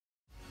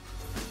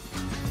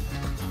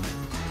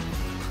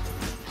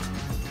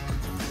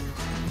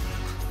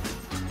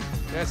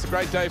It's a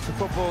great day for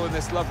football in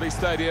this lovely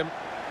stadium.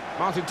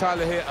 Martin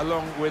Tyler here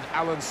along with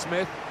Alan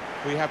Smith.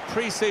 We have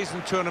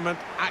pre-season tournament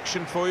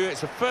action for you.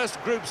 It's a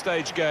first group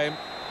stage game.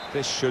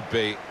 This should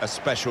be a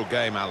special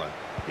game, Alan.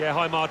 Yeah,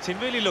 hi Martin,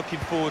 really looking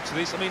forward to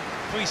this. I mean,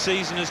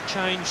 pre-season has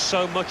changed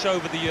so much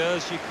over the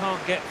years. You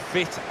can't get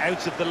fit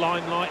out of the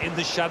limelight, in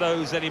the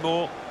shadows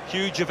anymore.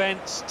 Huge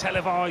events,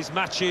 televised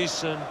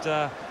matches, and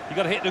you've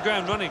got to hit the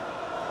ground running.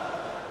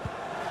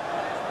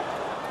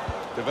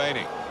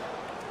 Devaney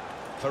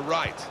for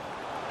right.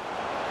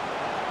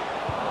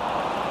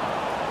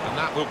 And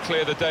that will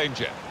clear the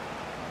danger.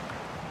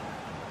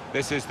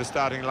 This is the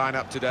starting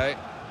lineup today.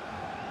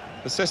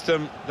 The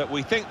system that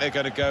we think they're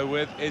going to go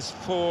with is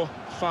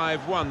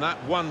 4-5-1.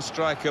 That one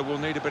striker will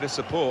need a bit of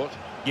support.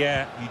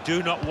 Yeah, you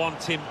do not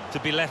want him to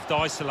be left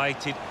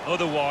isolated.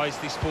 Otherwise,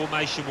 this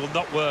formation will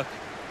not work.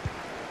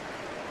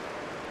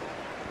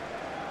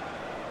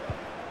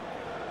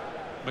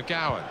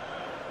 McGowan.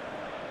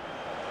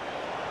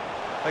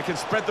 They can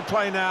spread the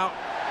play now.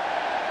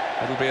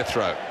 It'll be a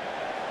throw.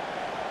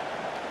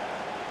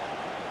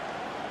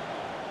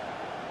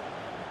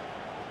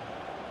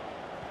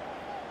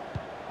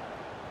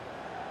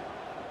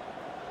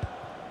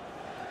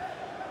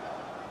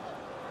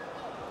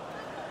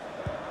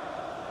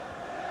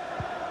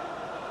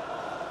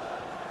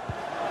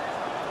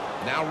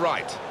 Now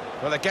right.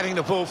 Well, they're getting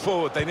the ball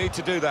forward. They need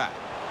to do that.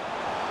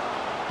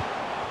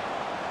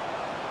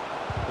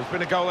 There's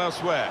been a goal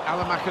elsewhere.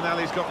 Alan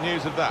McInally's got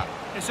news of that.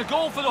 It's a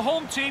goal for the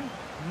home team.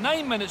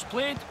 9 minutes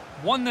played,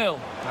 1-0.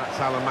 That's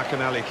Alan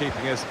McInally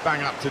keeping us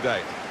bang up to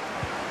date.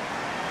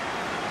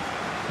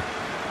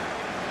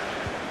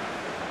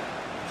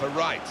 For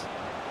right.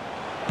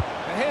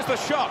 And here's the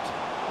shot.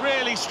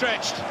 Really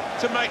stretched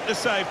to make the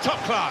save. Top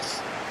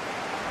class.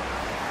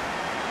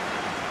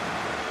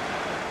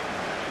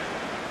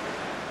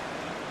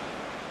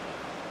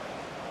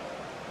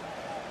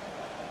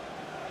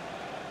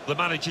 The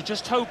manager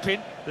just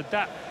hoping that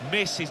that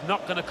miss is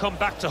not going to come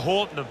back to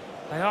haunt them.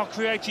 They are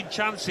creating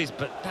chances,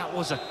 but that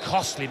was a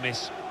costly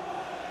miss.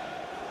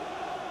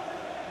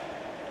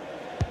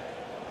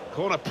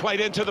 Corner played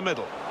into the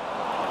middle.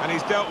 And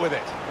he's dealt with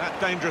it. That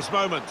dangerous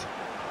moment.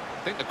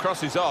 I think the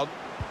cross is on.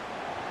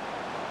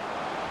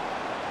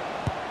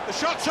 The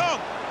shot's on!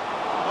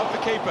 Off the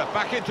keeper,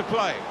 back into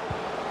play.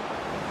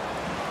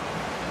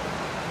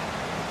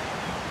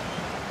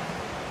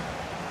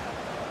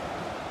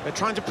 They're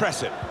trying to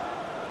press him.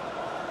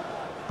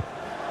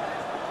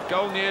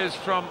 Goal news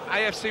from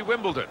AFC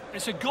Wimbledon.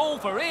 It's a goal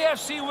for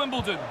AFC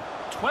Wimbledon.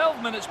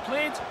 12 minutes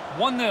played,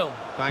 1-0.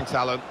 Thanks,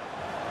 Alan.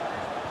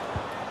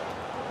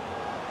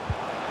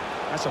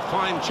 That's a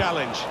fine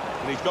challenge,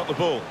 and he's got the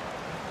ball.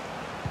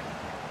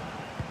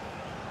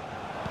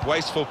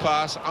 Wasteful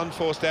pass,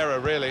 unforced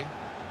error, really.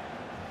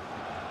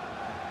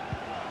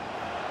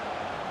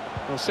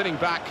 Well, sitting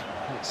back,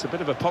 it's a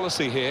bit of a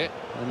policy here,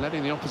 and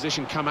letting the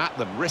opposition come at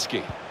them,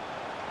 risky.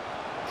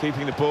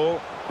 Keeping the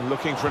ball and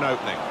looking for an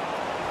opening.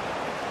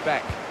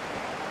 Beck,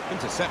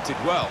 intercepted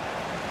well.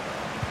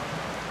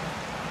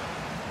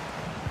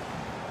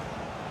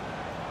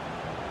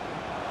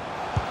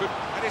 Good.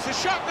 And it's a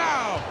shot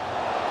now!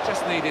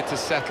 Just needed to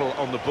settle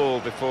on the ball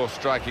before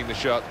striking the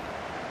shot.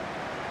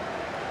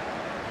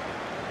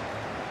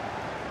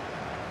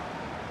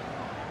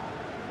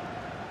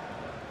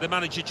 The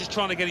manager just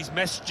trying to get his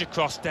message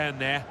across down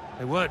there.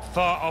 They weren't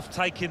far off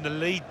taking the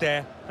lead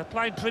there. They're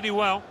playing pretty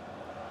well.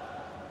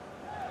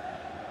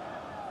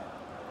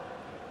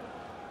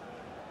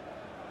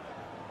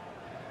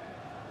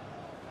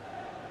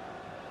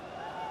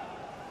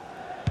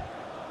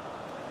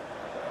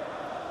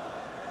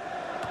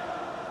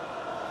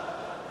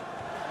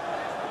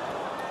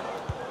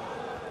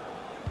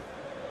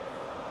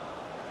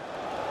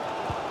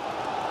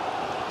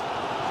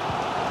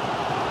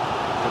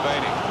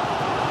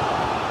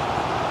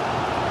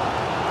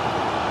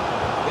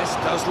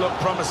 Does look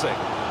promising.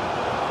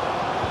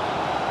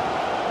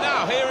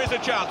 Now here is a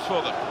chance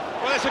for them.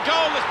 Well, it's a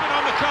goal that's been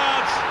on the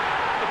cards.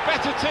 The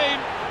better team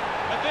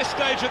at this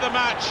stage of the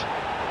match.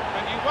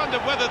 And you wonder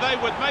whether they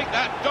would make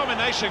that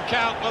domination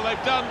count. Well,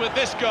 they've done with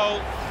this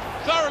goal.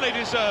 Thoroughly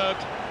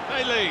deserved.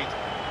 They lead.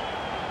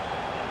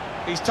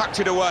 He's tucked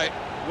it away,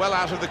 well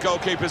out of the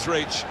goalkeeper's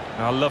reach.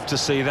 I love to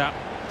see that.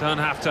 Don't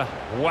have to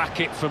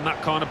whack it from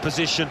that kind of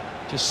position.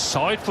 Just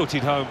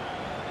side-footed home.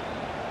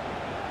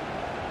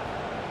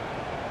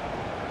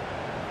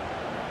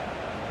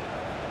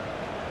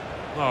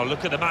 Oh,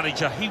 look at the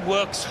manager. He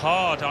works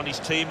hard on his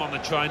team on the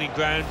training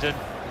ground, and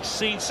he's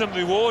seen some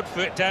reward for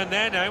it down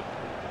there now.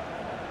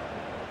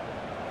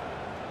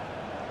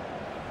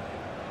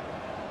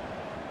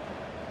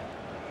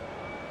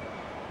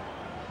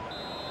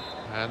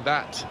 And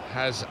that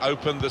has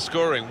opened the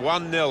scoring.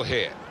 1-0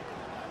 here.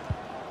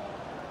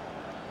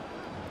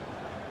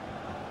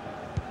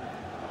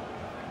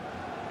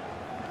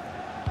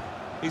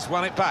 He's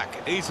won it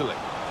back easily.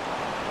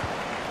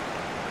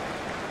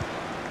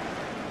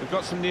 We've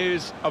got some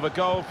news of a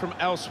goal from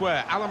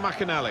elsewhere. Alan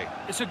McInally.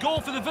 It's a goal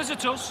for the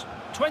visitors.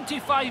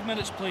 25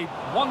 minutes played,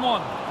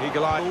 1-1.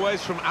 Eagle eye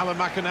always from Alan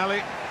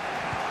McInally.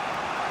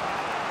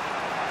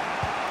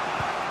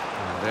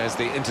 There's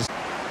the intercept.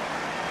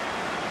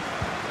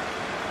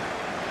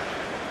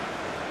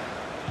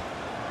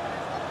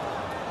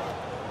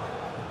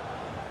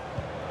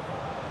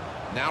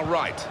 Now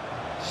right.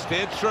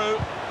 Steered through.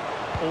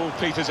 All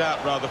peters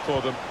out rather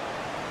for them.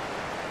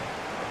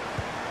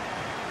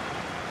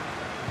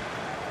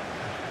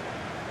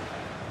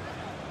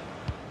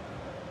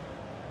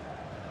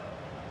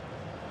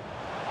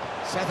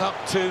 Set up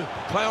to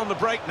play on the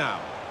break now.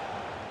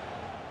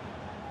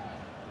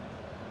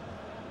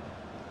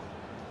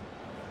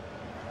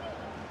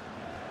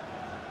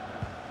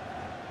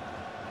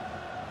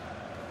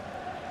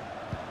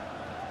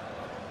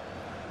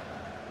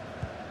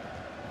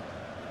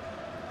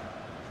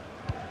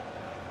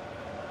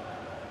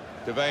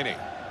 Devaney.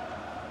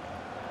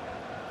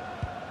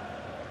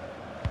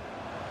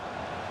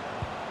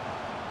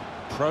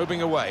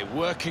 Probing away,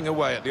 working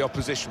away at the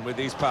opposition with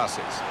these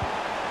passes.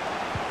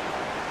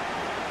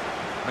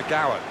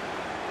 McGowan.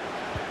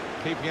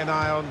 Keeping an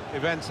eye on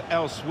events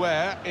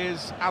elsewhere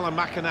is Alan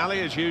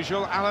McAnally as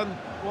usual. Alan,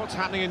 what's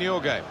happening in your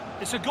game?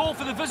 It's a goal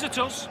for the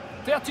visitors.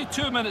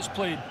 32 minutes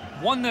played.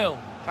 1-0.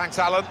 Thanks,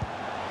 Alan.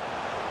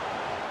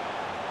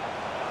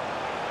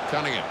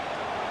 Cunningham.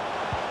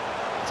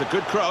 It's a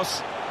good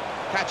cross.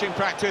 Catching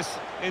practice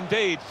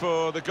indeed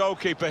for the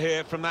goalkeeper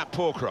here from that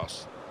poor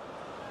cross.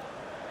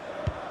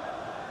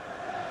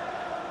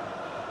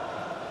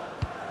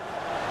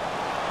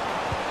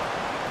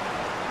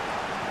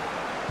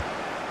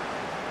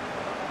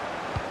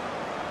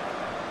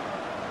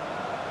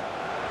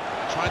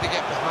 Trying to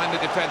get behind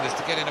the defenders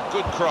to get in a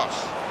good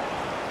cross.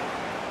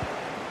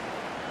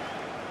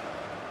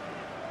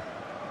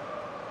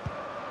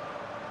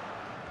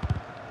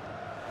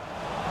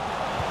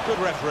 Good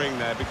refereeing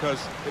there,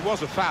 because it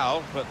was a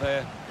foul, but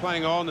they're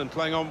playing on and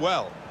playing on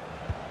well.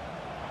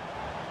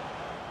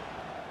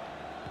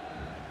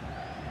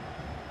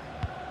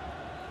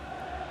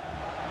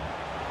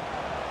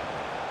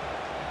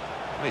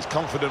 He's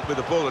confident with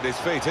the ball at his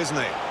feet, isn't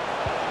he?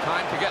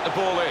 Time to get the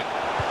ball in.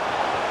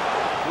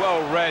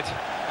 Well read,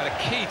 at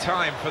a key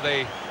time for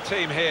the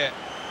team here.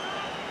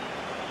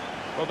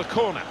 Well, the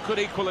corner could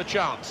equal a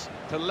chance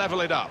to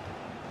level it up.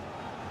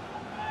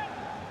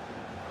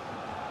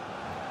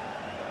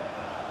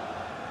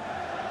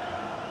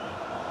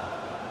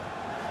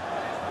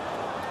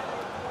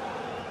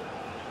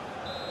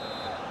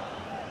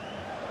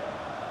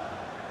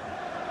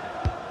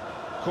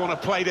 Corner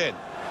played in.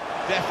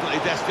 Definitely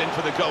destined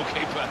for the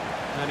goalkeeper,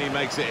 and he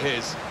makes it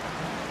his.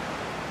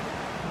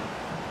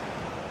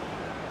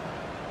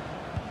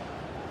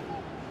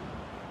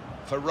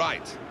 For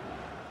Wright.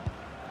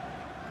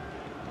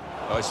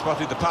 Oh, he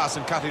spotted the pass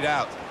and cut it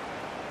out.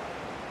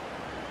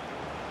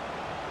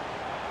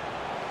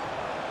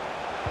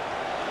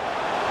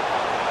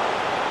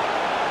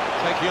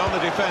 Taking on the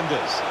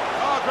defenders.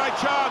 Oh, great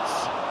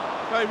chance!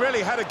 They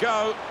really had a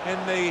go in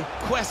the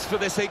quest for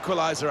this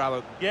equaliser,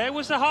 Alan. Yeah, it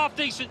was a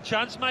half-decent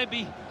chance,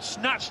 maybe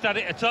snatched at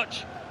it a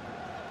touch.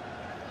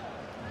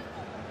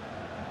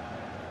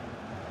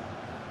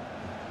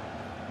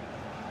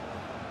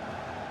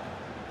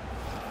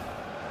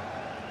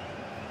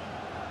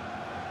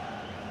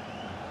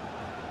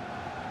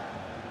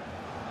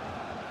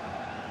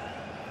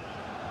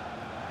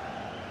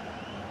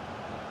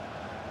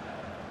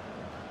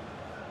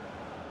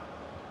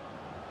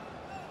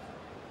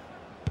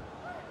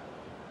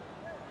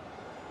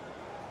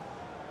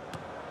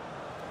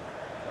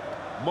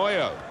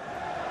 Moyo.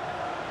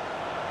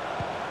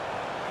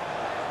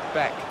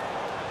 Beck.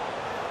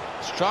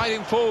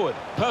 Striding forward,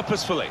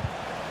 purposefully.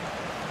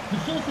 The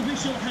fourth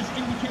official has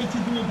indicated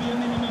there will be a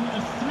minimum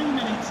of 3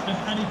 minutes of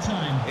added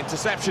time.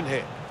 Interception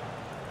here.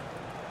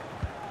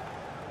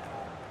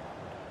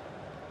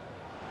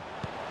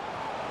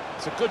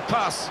 It's a good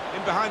pass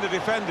in behind the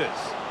defenders.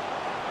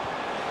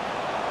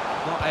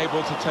 Not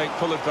able to take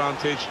full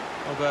advantage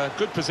of a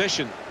good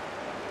position.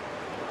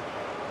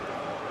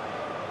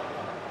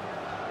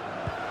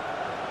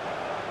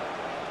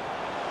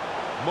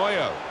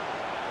 Moyo.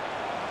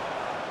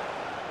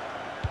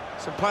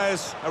 Some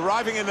players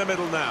arriving in the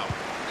middle now.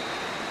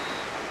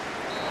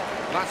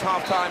 That's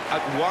half-time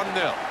at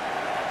 1-0.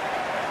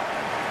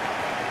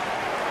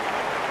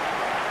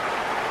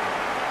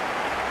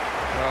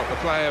 Well, the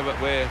player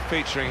that we're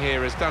featuring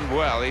here has done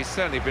well. He's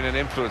certainly been an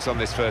influence on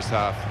this first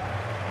half.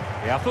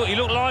 Yeah, I thought he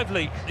looked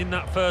lively in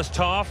that first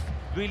half.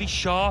 Really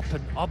sharp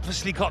and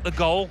obviously got the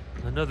goal.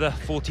 Another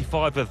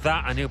 45 of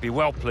that and he'll be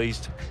well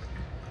pleased.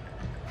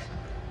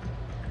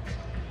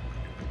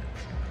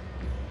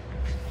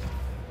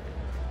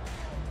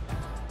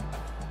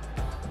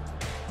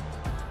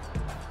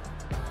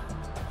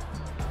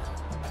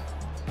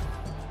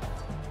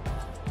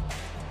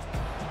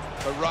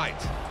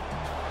 Right.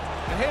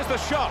 And here's the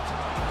shot.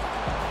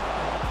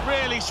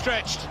 Really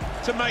stretched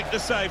to make the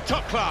save.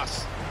 Top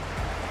class.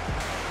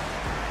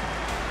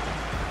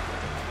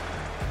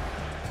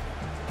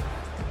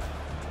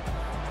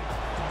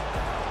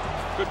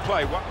 Good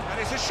play. And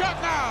it's a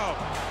shot now.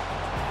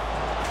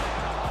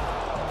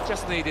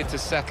 Just needed to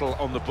settle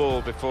on the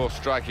ball before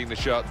striking the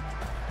shot.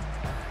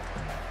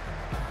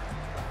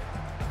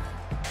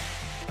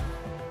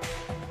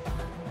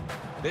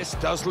 This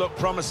does look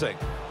promising.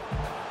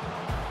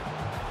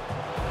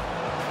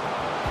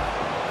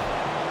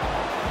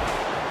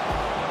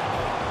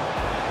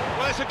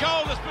 Well, it's a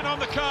goal that's been on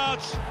the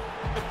cards.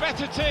 The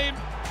better team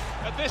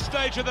at this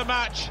stage of the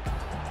match.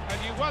 And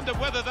you wonder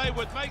whether they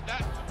would make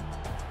that.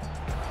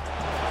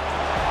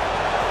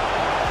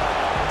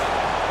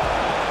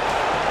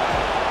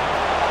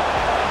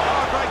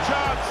 Oh, great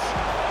chance.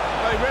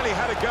 They really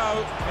had a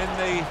go in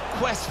the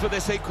quest for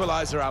this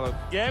equaliser, Alan.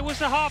 Yeah, it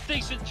was a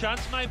half-decent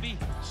chance, maybe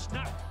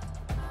snap.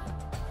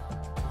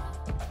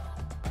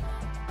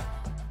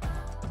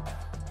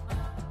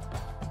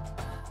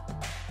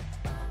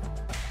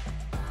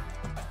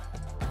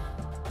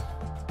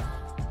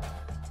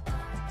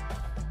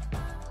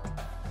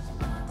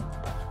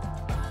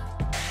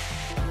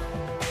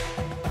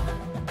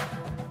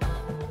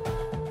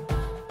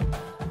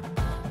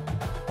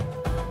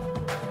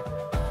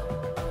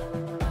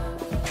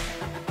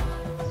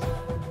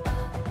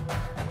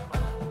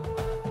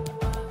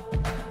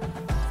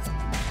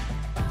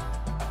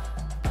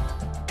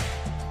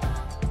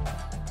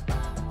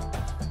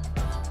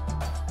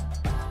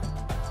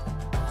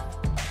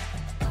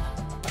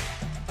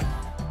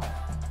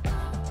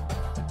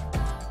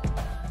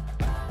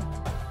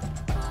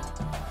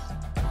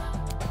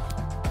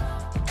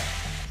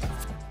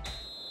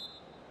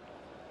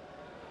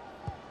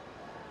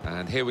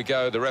 And here we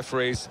go, the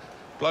referee's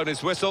blown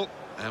his whistle,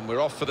 and we're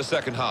off for the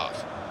second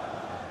half.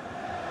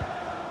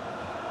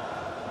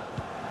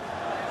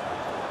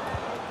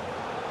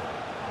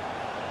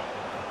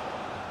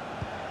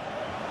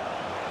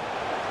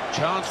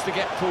 Chance to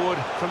get forward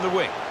from the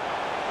wing.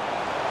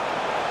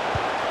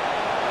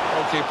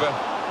 Goalkeeper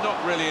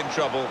not really in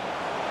trouble,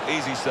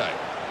 easy save.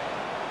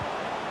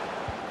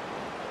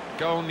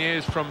 Goal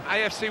news from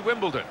AFC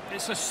Wimbledon.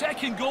 It's a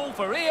second goal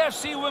for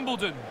AFC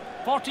Wimbledon.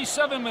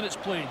 47 minutes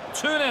played,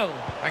 2-0.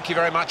 Thank you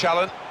very much,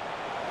 Alan.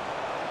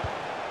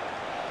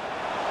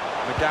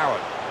 McGowan.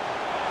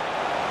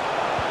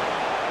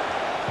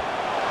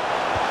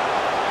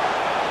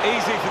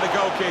 Easy for the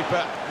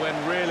goalkeeper when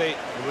really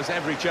there was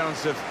every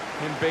chance of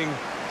him being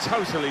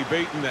totally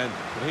beaten then.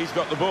 But he's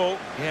got the ball.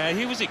 Yeah,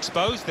 he was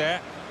exposed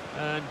there,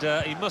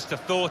 and he must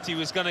have thought he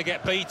was going to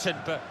get beaten,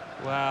 but,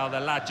 well,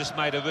 the lad just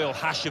made a real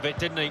hash of it,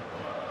 didn't he?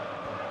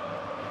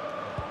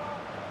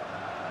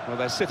 Well,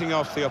 they're sitting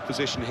off the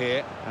opposition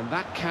here, and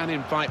that can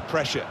invite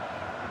pressure.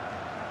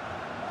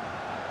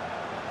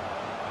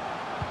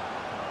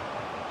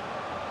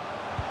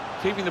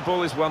 Keeping the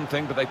ball is one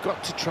thing, but they've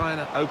got to try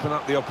and open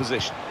up the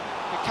opposition.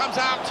 It comes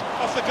out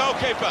off the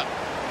goalkeeper.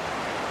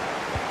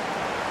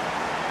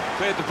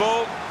 Cleared the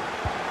ball.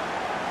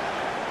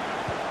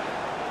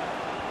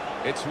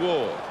 It's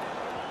Ward.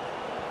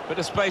 Bit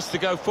of space to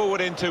go forward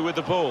into with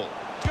the ball.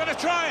 Gonna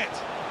try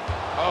it.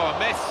 Oh, a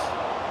miss.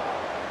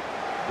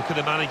 Look at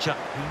the manager,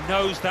 who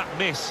knows that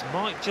miss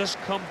might just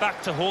come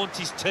back to haunt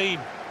his team.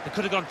 They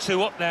could have gone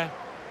 2 up there.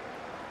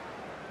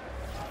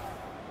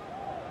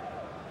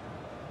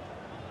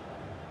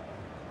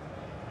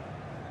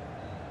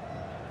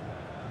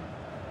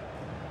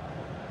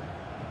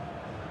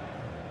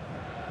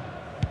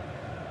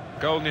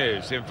 Goal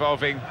news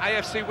involving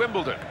AFC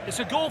Wimbledon. It's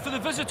a goal for the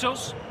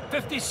visitors.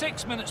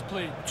 56 minutes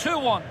played,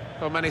 2-1.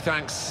 Well, many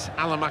thanks,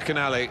 Alan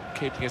McInally,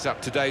 keeping us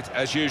up to date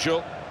as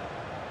usual.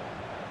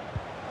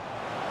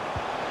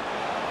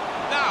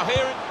 Now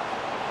here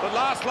in the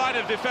last line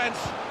of defence,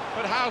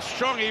 but how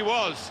strong he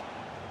was.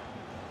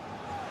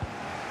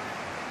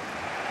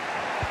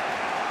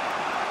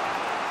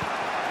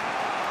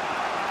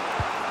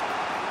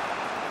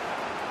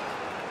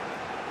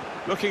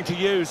 Looking to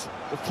use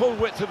the full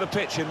width of the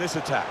pitch in this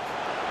attack.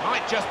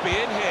 Might just be in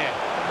here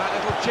from that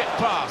little chip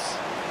pass.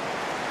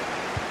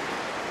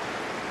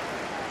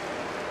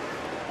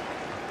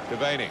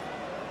 Devaney.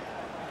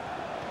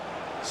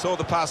 Saw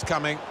the pass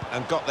coming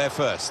and got there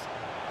first.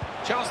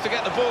 Chance to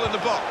get the ball in the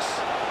box.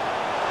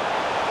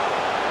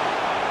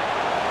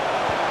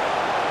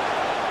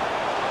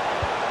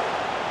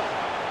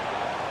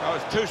 Oh,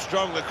 it's too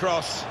strong, the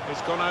cross.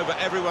 It's gone over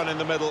everyone in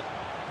the middle.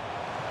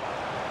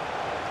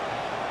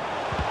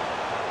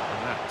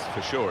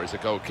 For sure is a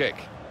goal kick.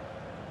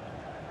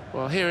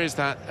 Well, here is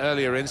that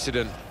earlier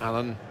incident,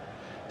 Alan.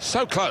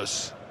 So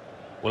close.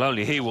 Well,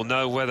 only he will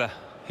know whether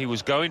he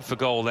was going for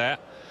goal there.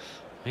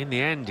 In the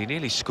end, he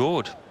nearly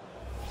scored.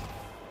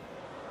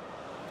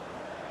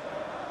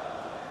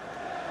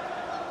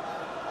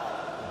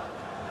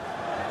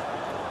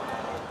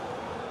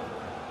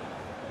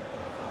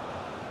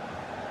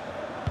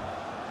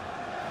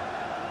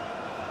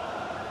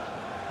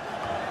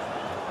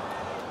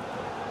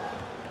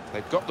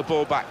 They've got the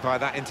ball back by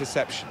that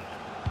interception.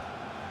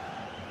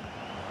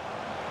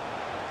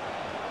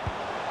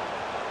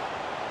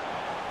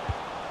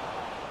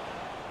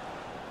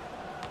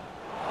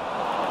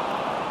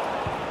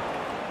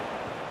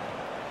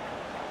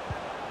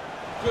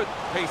 Good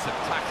piece of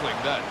tackling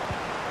there.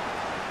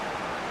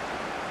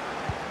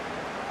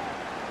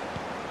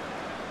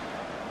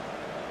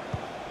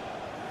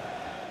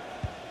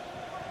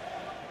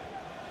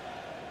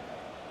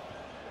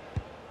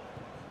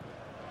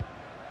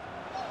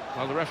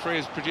 Well, the referee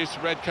has produced a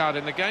red card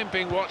in the game,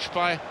 being watched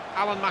by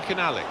Alan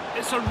McInally.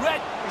 It's a red.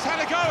 He's had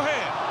a go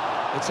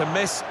here. It's a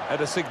miss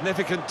at a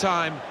significant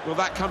time. Will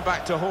that come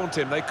back to haunt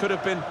him? They could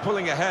have been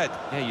pulling ahead.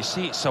 Yeah, you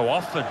see it so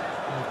often,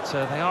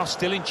 but they are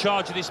still in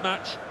charge of this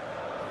match.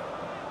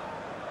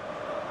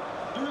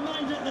 A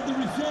reminder that the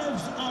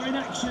reserves are in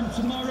action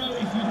tomorrow.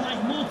 If you'd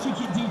like more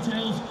ticket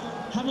details,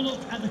 have a look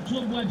at the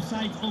club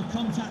website or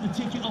contact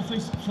the ticket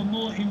office for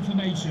more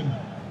information.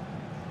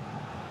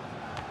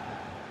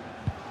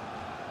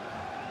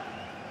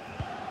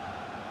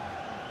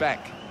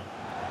 Beck.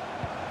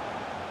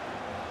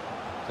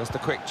 Just a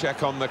quick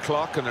check on the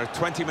clock, and there are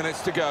 20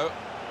 minutes to go.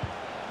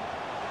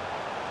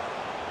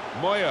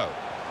 Moyo.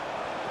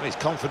 Well, he's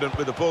confident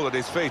with the ball at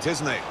his feet,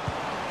 isn't he?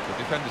 The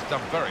defender's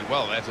done very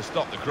well there to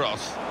stop the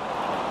cross.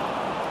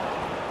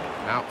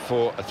 Out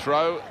for a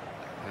throw,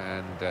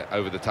 and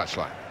over the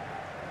touchline.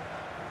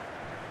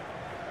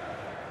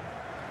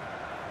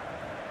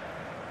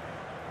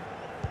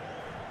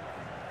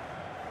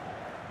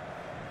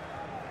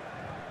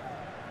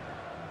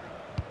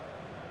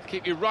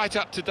 Keep you right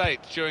up to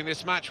date during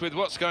this match with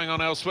what's going on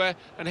elsewhere.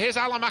 And here's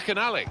Alan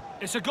McInally.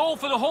 It's a goal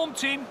for the home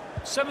team.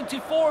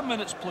 74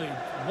 minutes played.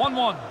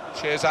 1-1.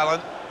 Cheers,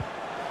 Alan.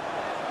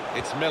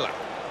 It's Miller.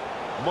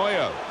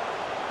 Moyo.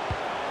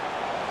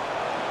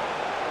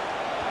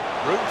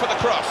 Room for the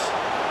cross.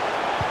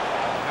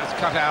 That's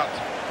cut out.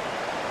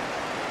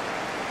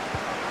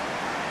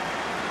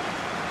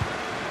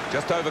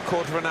 Just over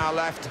quarter of an hour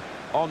left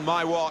on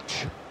my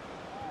watch.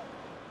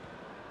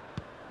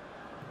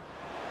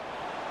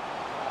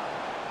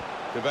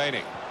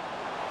 Devaney.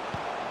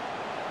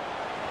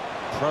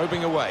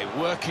 Probing away,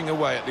 working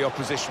away at the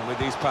opposition with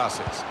these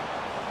passes.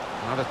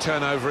 Another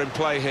turnover in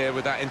play here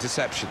with that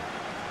interception.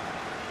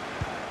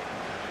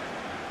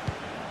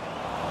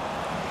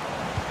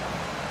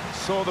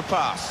 Saw the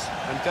pass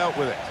and dealt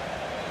with it.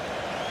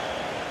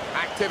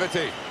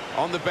 Activity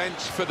on the bench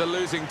for the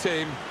losing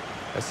team.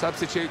 A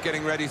substitute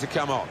getting ready to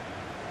come on.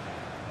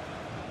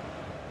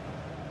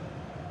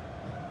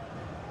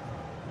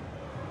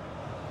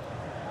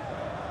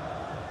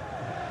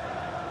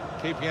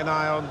 Keeping an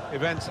eye on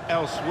events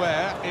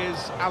elsewhere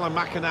is Alan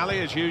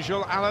McInally, as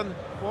usual. Alan,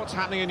 what's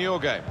happening in your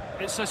game?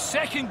 It's a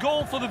second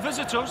goal for the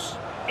visitors.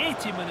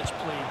 80 minutes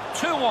played.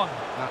 2-1.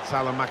 That's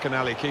Alan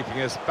McInally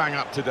keeping us bang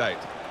up to date.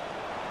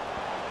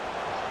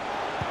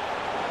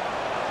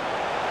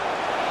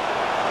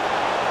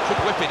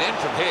 Could whip it in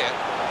from here.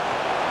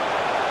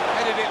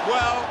 Headed it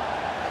well,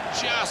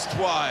 just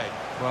wide.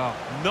 Well,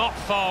 not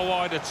far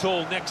wide at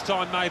all. Next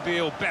time maybe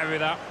he'll bury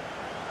that.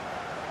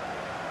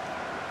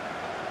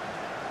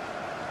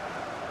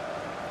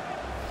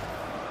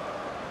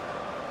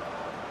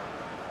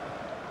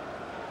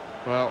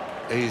 Well,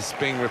 he's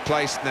being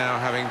replaced now,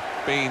 having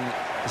been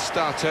the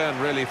star turn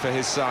really for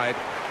his side.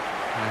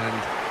 And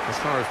as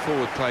far as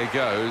forward play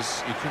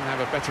goes, you couldn't have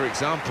a better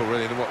example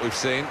really than what we've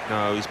seen.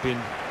 No, he's been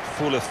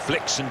full of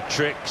flicks and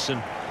tricks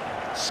and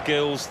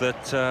skills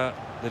that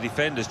the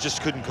defenders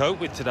just couldn't cope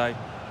with today.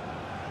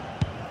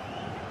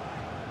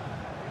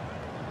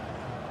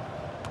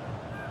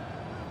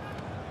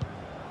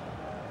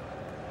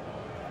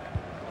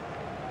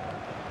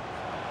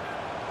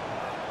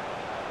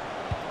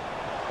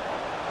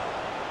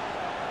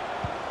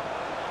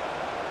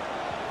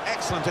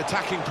 Excellent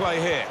attacking play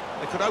here.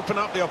 They could open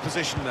up the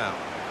opposition now.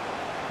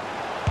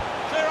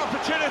 Clear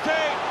opportunity.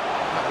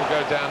 That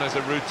will go down as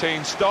a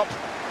routine stop.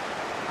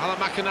 Alan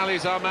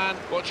McInally's our man.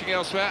 Watching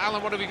elsewhere.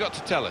 Alan, what have you got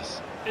to tell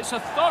us? It's a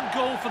third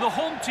goal for the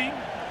home team.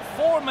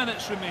 4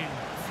 minutes remain.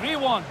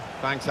 3-1.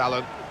 Thanks,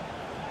 Alan.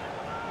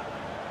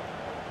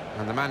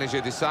 And the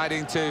manager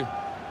deciding to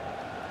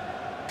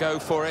go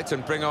for it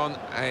and bring on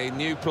a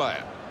new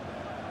player.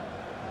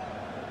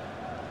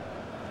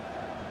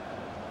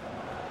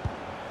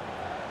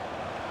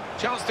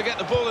 Chance to get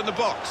the ball in the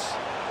box.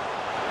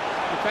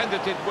 Defender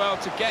did well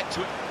to get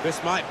to it.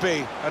 This might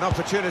be an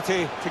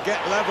opportunity to get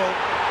level.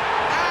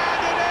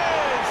 And it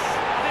is!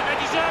 I think they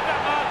deserve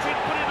that, Martin,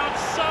 putting on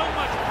so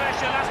much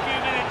pressure last few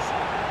minutes.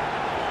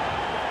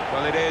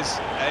 Well, it is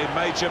a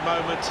major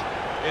moment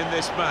in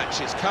this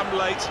match. It's come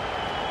late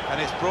and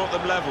it's brought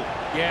them level.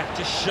 Yeah,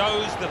 just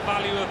shows the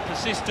value of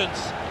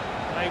persistence.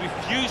 They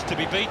refuse to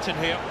be beaten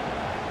here.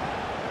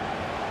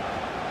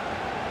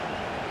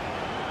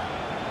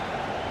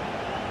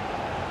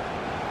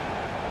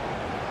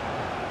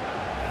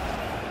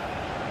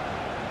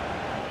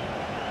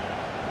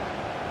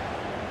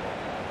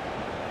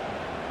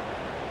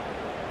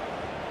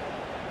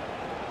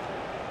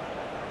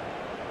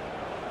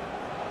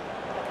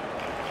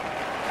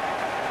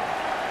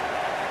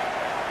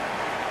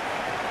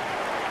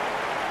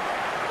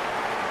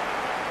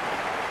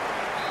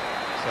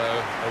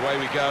 So away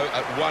we go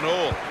at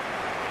 1-1.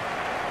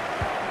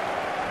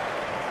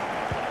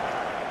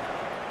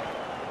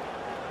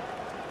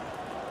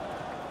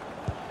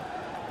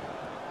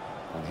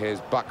 And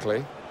here's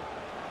Buckley.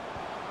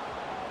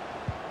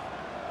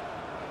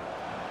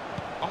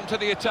 On to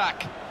the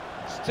attack.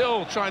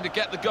 Still trying to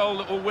get the goal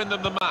that will win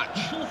them the match.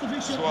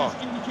 Swan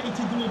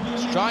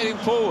striding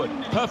forward,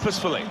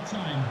 purposefully.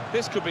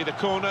 This could be the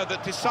corner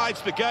that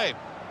decides the game.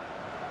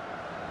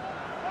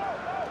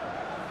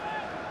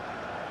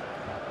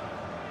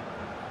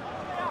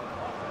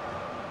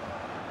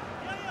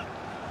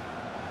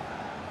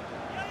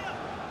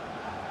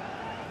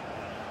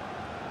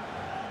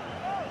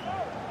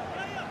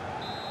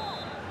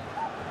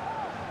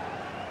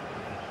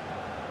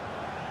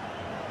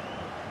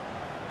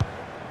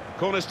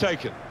 Corner's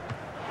taken.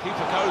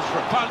 Keeper goes for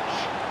a punch.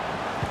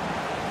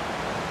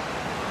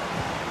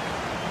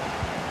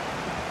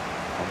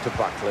 On to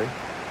Buckley.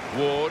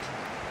 Ward.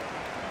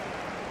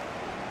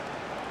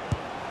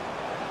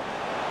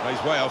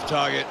 Plays way off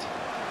target.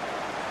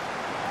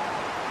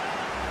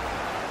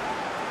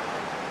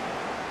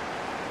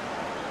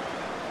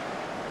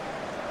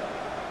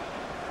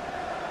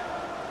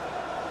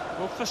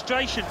 Well,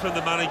 frustration from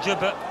the manager,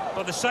 but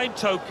by the same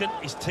token,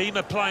 his team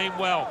are playing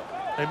well.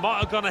 They might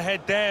have gone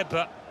ahead there,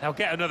 but they'll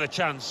get another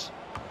chance.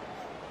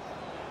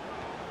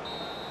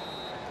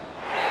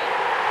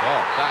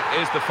 Well, that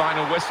is the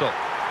final whistle.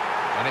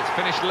 And it's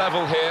finished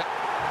level here.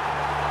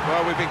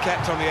 Well, we've been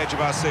kept on the edge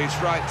of our seats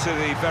right to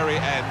the very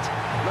end.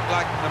 Looked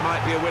like there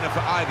might be a winner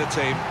for either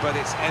team, but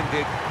it's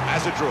ended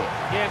as a draw.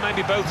 Yeah,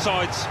 maybe both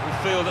sides will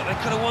feel that they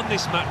could have won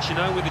this match, you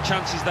know, with the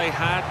chances they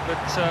had. But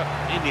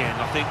in the end,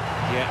 I think,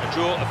 yeah, a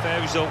draw, a fair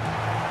result.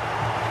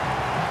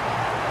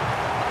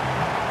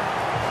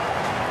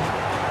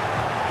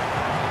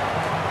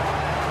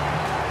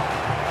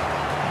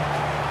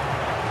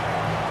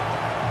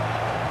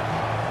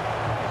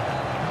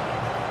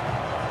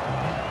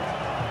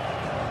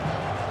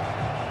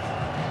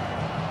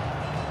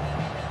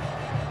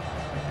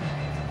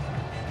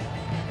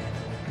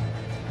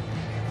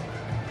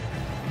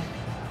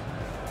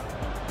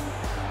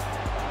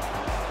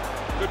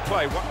 Good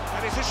play,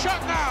 and it's a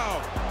shot now!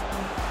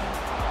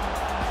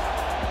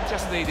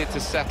 Just needed to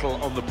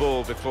settle on the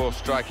ball before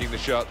striking the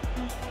shot.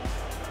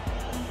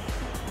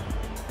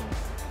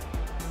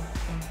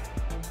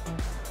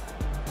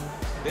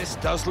 This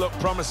does look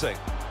promising.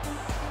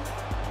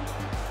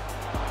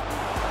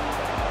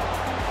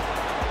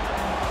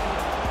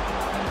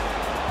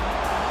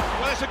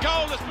 Well, it's a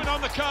goal that's been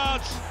on the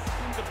cards.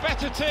 The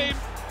better team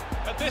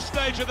at this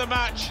stage of the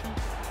match.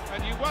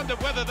 And you wonder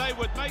whether they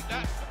would make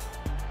that.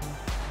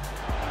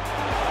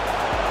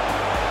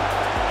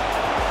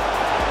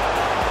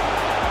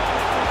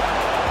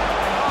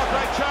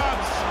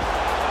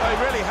 They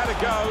really had a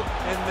go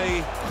in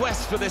the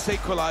quest for this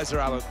equaliser,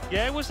 Alan.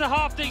 Yeah, it was a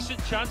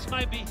half-decent chance,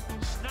 maybe.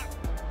 Snap.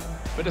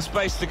 Bit of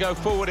space to go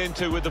forward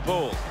into with the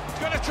ball. He's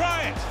going to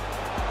try it!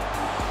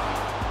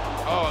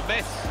 Oh, a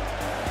miss.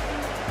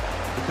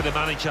 Look at the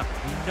manager.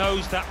 He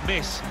knows that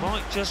miss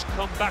might just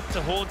come back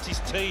to haunt his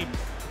team.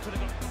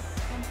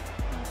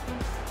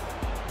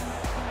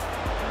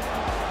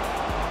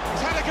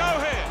 He's had a go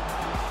here.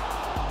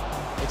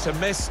 It's a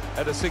miss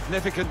at a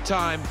significant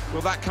time.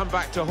 Will that come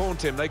back to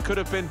haunt him? They could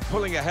have been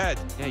pulling ahead.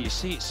 Yeah, you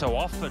see it so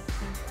often.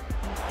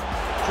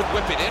 Could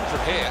whip it in from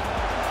here.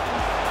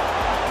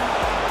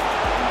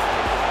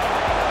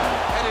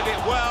 Headed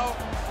it well,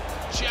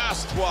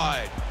 just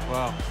wide.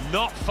 Well,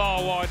 not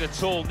far wide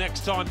at all.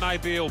 Next time,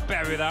 maybe he'll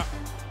bury that.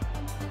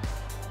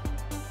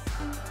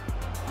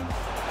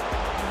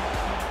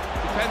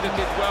 Defender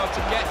did well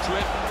to get to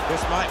it.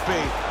 This might be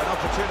an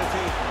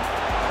opportunity.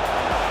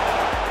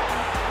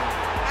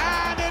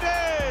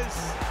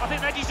 I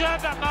think they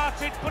deserve that,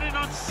 Martin, putting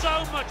on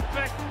so much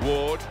pressure.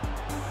 Ward.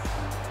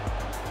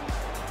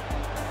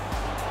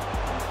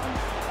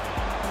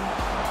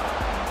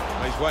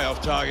 He's way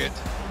off target.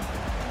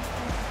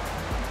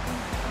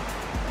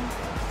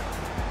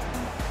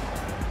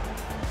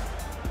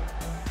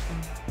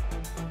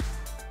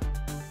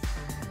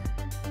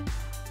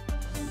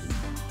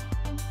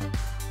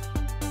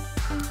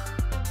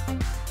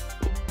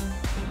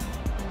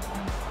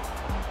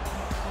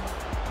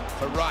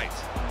 For right.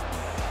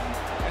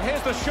 And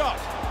here's the shot,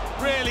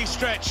 really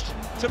stretched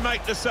to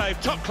make the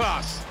save, top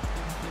class.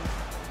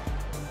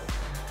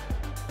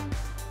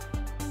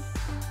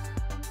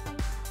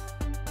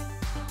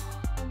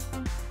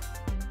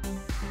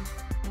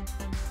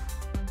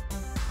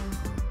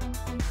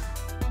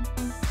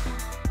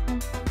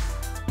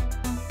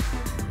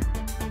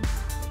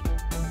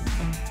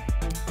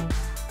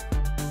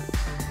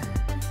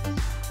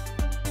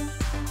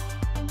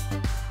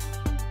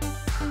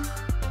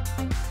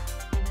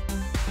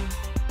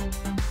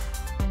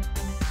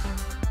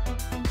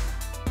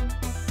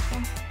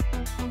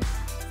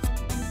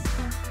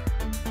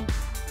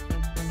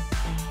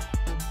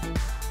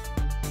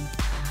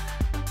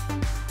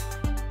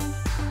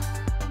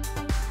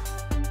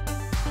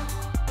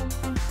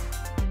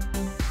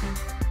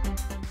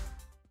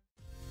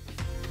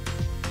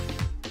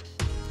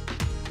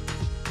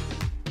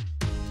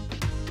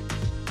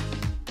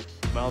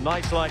 Well,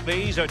 nights like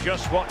these are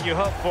just what you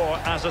hope for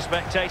as a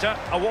spectator.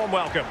 A warm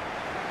welcome.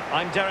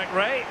 I'm Derek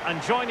Ray,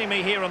 and joining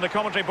me here on the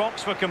commentary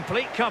box for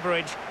complete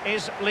coverage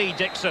is Lee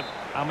Dixon.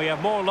 And we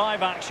have more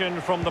live action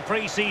from the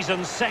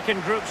pre-season's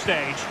second group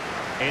stage.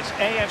 It's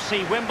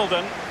AFC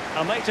Wimbledon,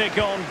 and they take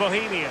on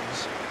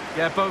Bohemians.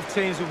 Yeah, both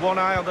teams with one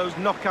eye on those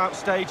knockout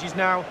stages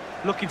now,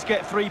 looking to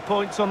get 3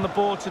 points on the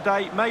board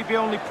today. Maybe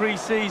only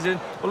pre-season,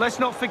 but let's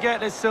not forget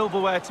there's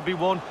silverware to be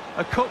won.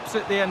 A cup's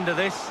at the end of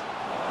this.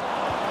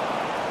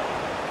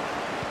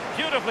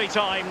 Beautifully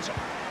timed.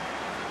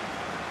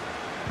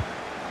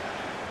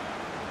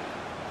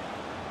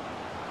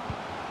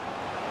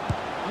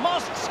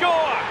 Must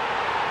score!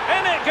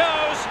 In it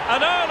goes!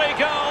 An early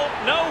goal!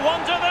 No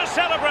wonder they're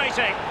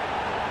celebrating!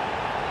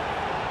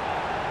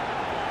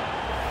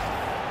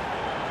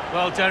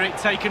 Well, Derek,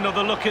 take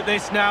another look at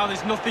this now.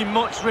 There's nothing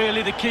much,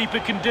 really, the keeper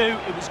can do.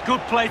 It was good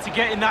play to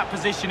get in that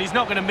position. He's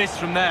not going to miss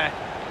from there.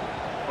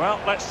 Well,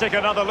 let's take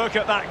another look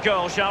at that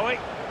goal, shall we?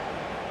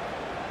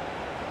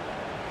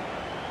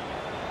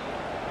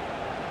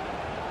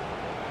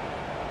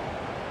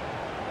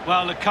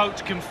 Well, the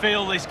coach can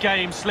feel this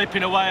game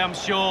slipping away, I'm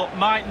sure.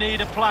 Might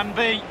need a plan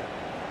B.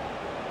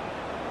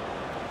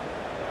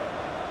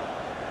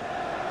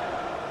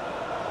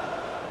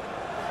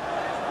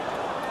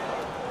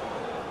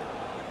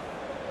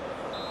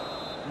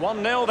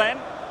 One 1-0 then.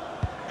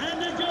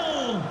 And a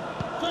goal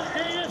for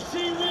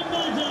AFC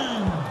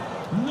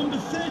Wimbledon. Number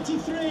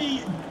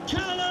 33,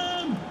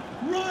 Callum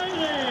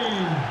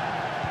Riley.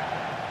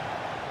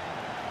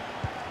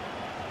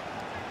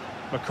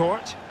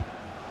 McCourt.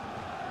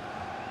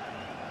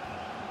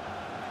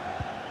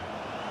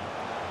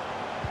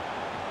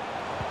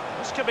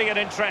 This could be an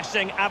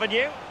interesting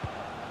avenue.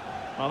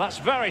 Well, that's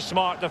very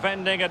smart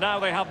defending, and now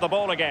they have the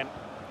ball again.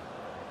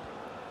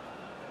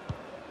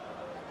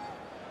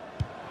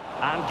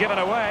 And given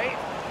away.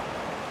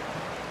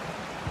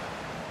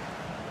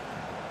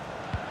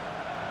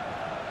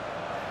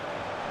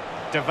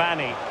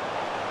 Devaney.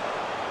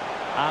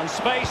 And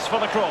space for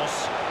the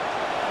cross.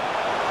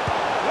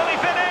 Will he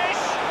finish?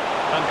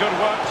 And good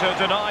work to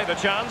deny the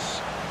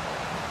chance.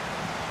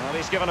 Well,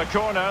 he's given a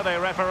corner, the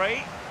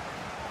referee.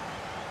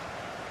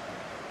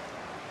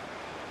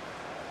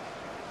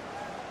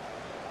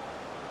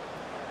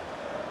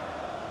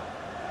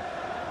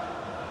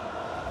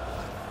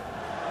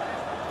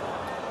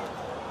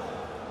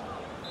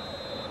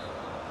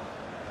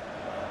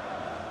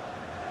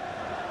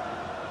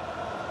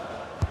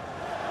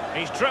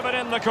 He's driven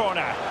in the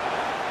corner.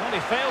 Well, he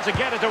failed to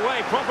get it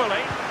away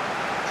properly.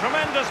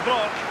 Tremendous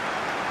block.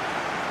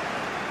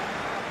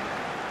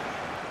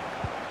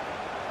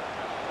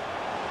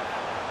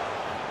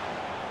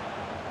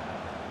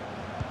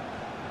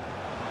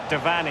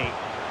 Devaney.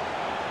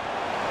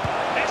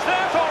 It's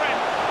there for him.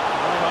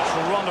 Very much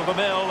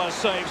run-of-the-mill as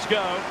saves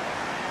go.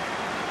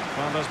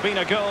 Well, there's been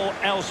a goal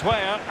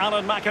elsewhere.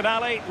 Alan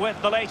McAnally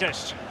with the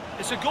latest.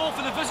 It's a goal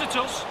for the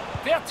visitors.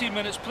 13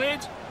 minutes played,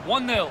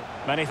 1-0.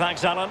 Many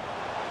thanks, Alan.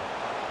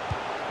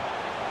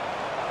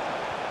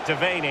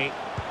 Devaney.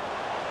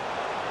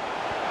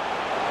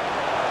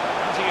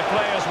 Plenty of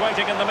players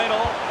waiting in the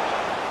middle.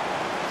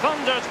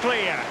 Thundered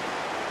clear.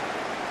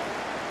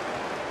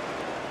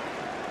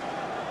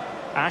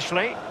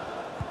 Ashley.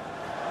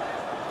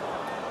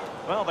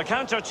 Well, the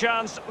counter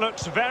chance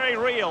looks very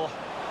real.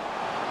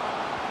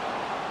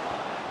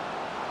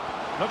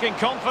 Looking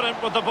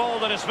confident with the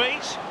ball at his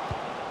feet.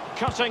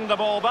 Cutting the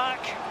ball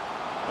back.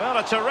 Well,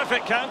 a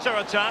terrific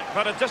counter-attack,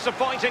 but a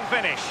disappointing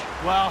finish.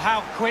 Well,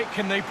 how quick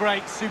can they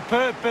break?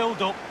 Superb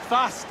build-up,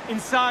 fast,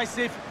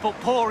 incisive, but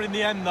poor in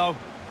the end, though.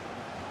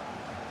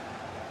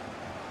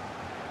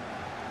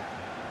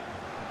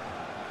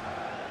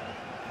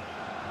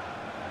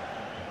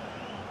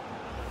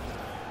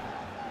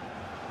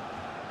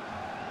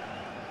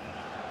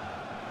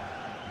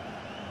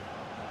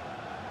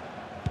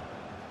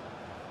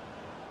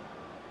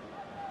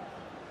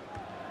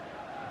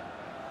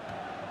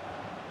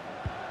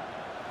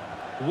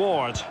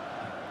 Ward.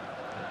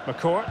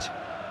 McCourt.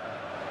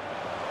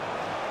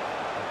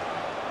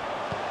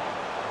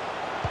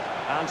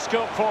 And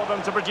scope for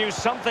them to produce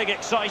something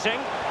exciting.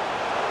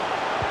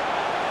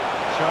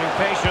 Showing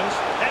patience.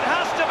 It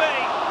has to be!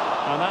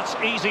 And that's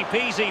easy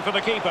peasy for the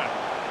keeper.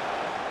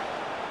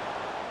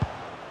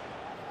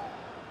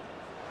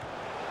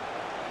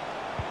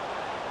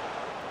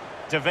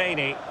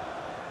 Devaney.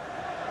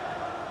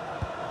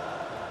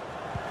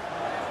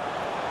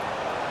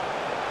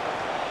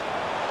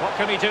 What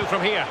can he do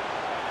from here?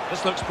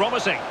 This looks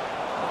promising.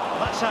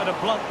 That's how to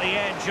blunt the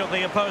edge of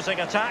the opposing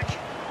attack.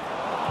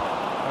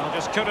 Well,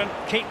 just couldn't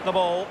keep the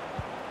ball.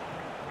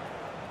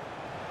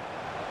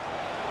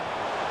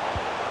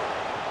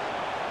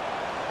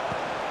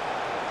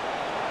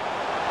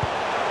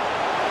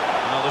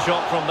 Now the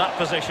shot from that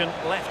position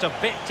left a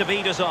bit to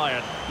be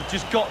desired. You've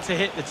just got to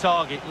hit the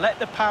target. Let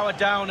the power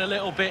down a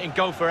little bit and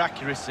go for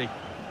accuracy.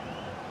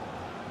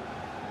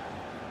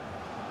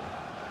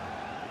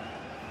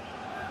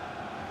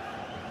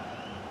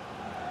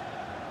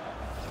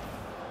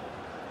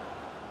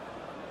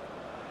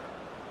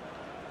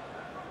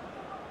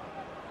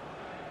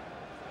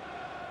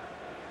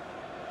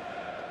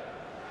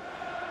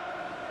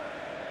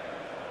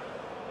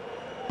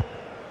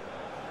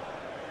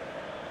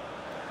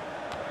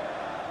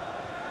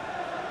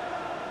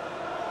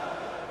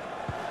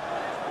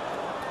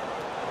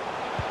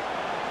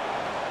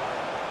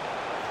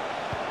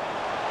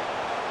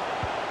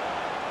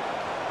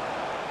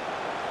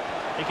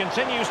 He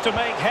continues to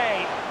make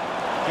hay,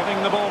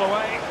 giving the ball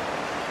away.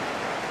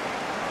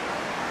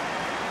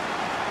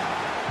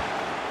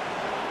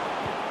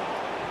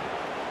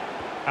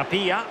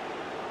 Apia.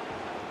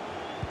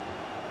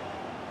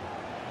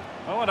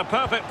 Oh, and a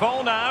perfect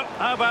ball now.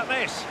 How about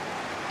this?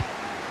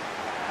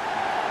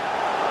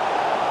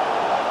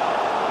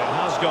 It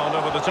has gone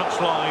over the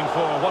touchline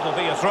for what will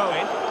be a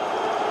throw-in.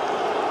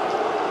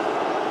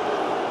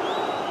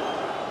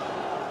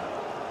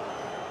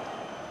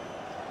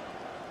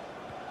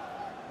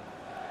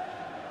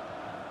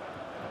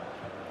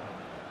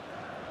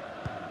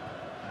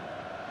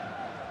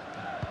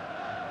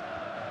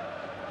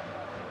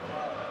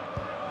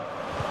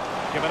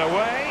 Given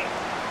away,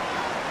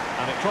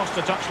 and it crossed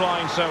the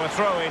touchline, so a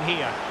throw in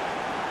here.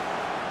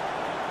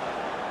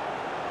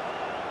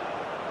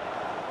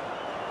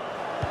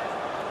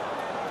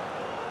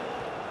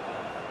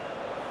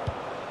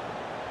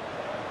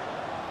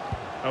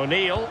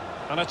 O'Neill,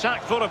 an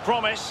attack full of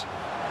promise,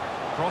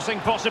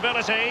 crossing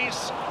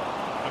possibilities,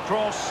 a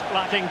cross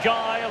lacking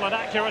guile and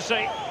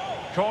accuracy,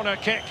 corner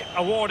kick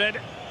awarded,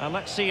 and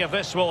let's see if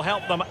this will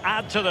help them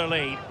add to their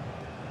lead.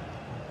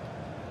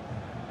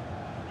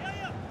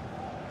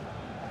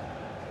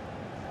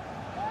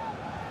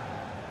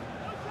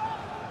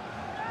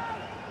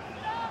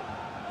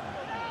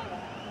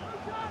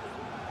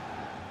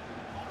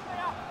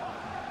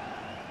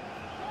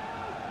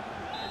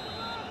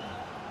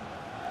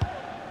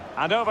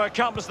 And over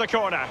comes the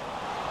corner.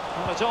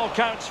 Well, it all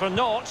counts for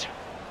naught.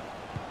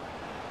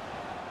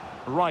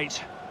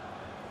 Right.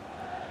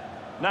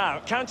 Now,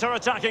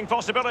 counter-attacking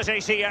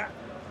possibilities here.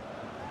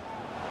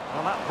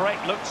 Well, that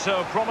break looked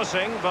so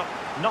promising, but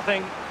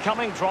nothing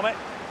coming from it.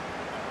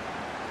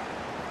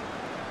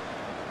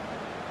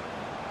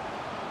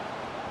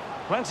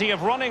 Plenty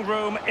of running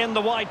room in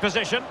the wide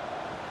position.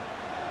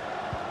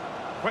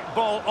 Quick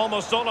ball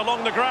almost all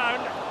along the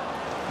ground.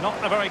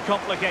 Not a very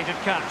complicated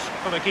catch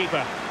for the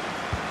keeper.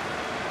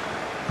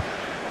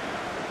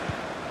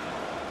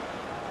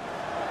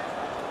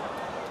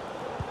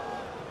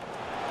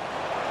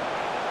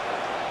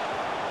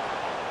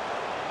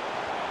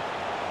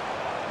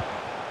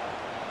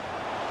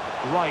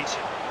 Right. It's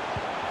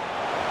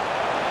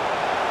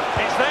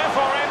there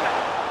for him.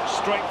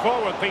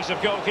 Straightforward piece of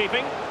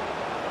goalkeeping.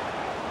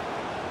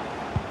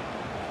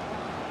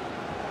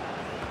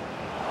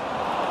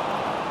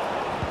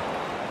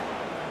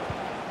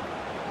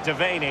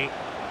 Devaney.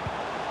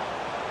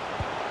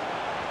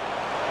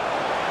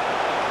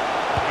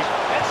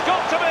 It's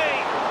got to be.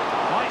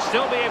 Might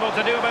still be able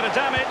to do a bit of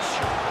damage.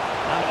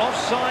 And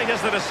offside is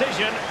the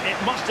decision. It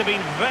must have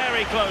been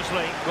very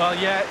closely. Well,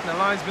 yeah, the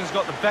linesman's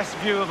got the best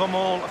view of them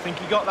all. I think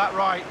he got that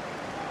right.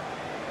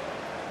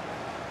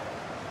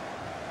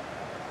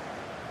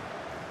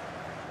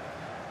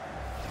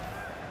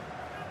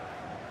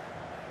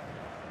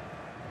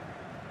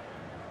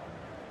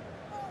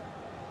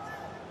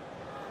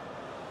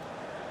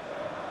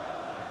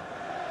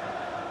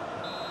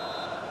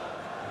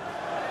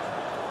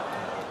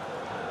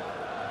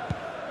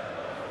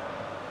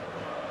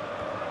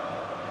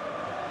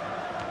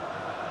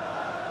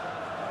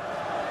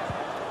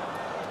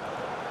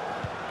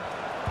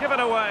 Give it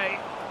away.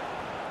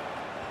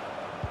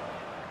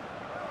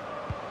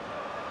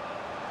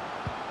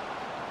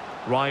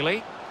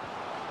 Riley.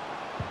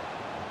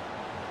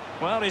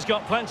 Well, he's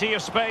got plenty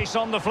of space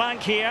on the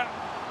flank here.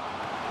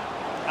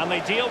 And they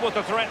deal with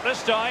the threat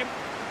this time.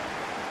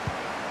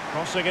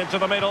 Crossing into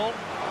the middle.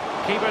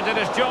 Keeper did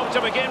his job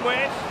to begin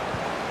with.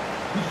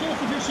 The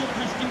fourth official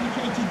has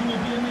indicated there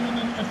will be a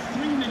minimum of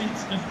 3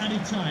 minutes of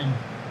added time.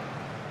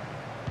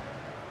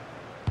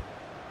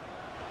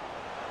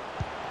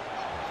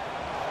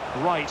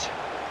 Right.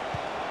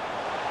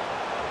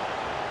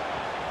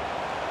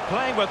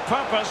 Playing with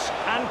purpose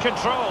and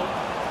control.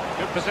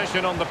 Good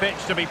position on the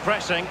pitch to be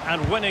pressing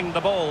and winning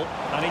the ball.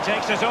 And he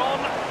takes it on.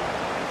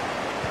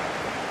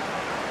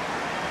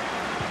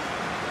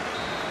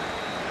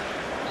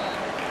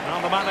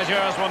 And the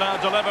managers will now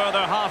deliver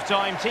their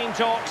half-time team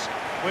talks.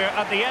 We're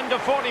at the end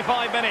of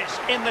 45 minutes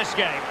in this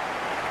game.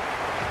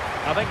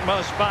 I think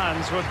most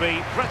fans would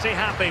be pretty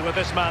happy with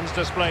this man's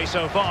display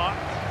so far.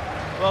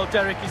 Well,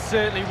 Derek, it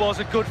certainly was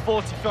a good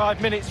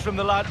 45 minutes from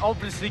the lad.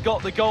 Obviously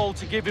got the goal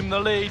to give him the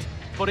lead,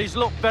 but he's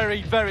looked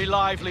very, very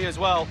lively as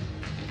well.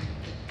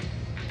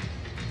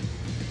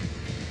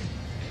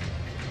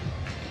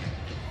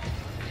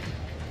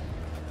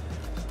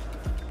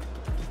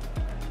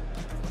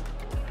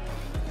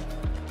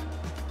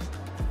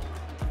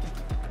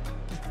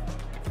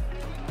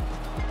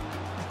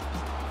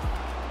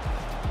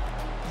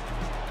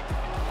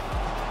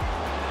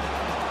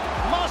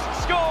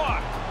 Must score!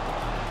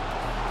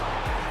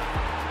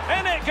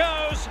 In it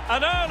goes,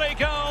 an early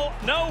goal.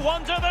 No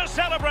wonder they're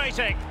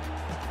celebrating.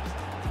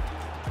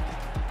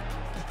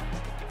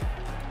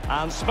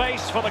 And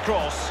space for the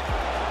cross.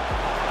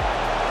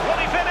 Will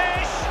he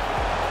finish?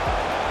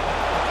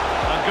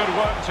 And good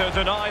work to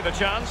deny the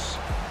chance.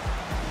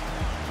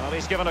 Well,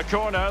 he's given a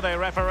corner, the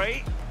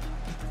referee.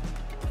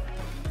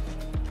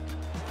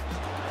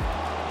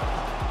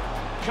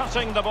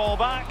 Cutting the ball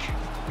back.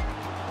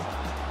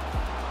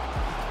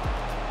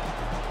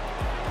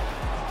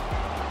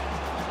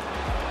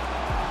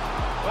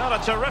 Well,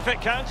 a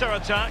terrific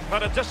counter-attack,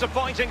 but a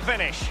disappointing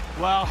finish.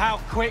 Well, how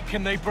quick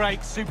can they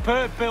break?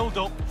 Superb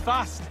build-up,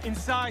 fast,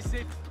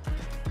 incisive.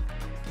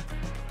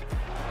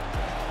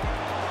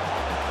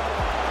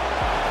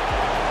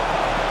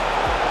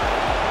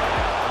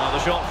 Well, the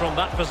shot from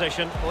that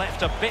position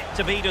left a bit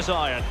to be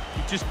desired.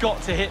 You've just got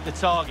to hit the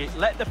target.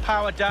 Let the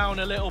power down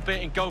a little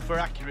bit and go for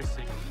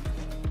accuracy.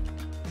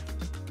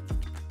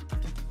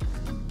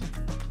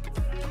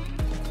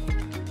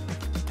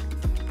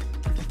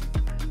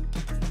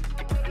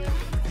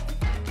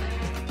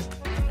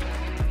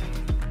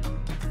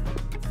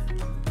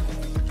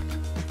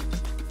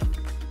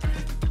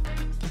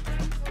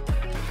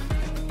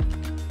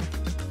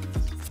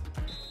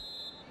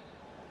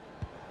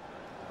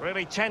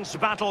 Really tense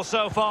battle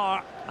so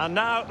far, and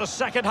now the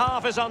second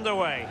half is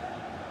underway.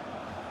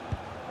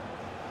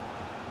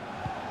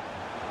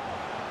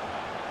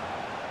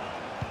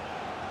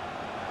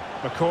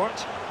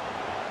 McCourt.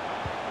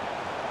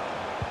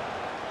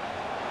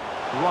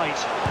 Right.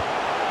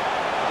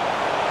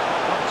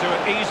 Up to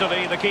it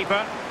easily, the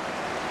keeper.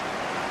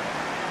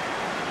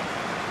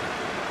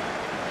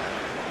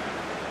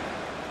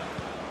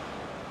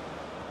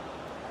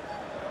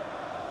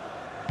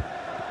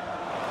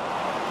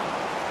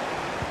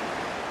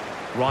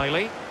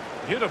 Riley,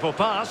 beautiful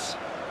pass.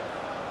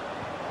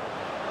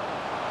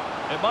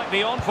 It might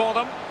be on for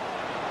them.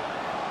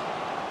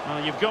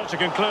 Well, you've got to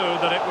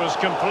conclude that it was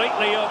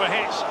completely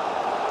overhit.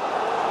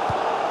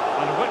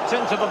 And whipped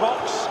into the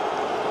box.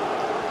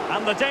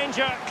 And the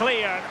danger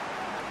cleared.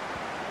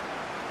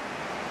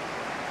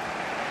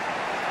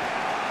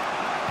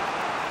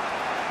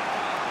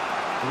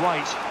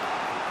 Right.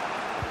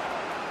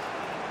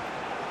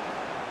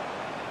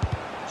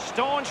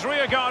 Staunch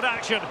rearguard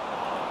action.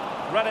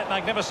 Read it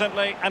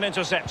magnificently and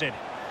intercepted.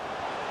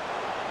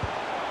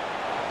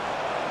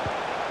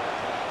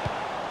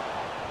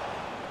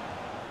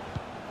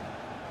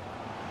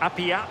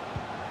 Appiah.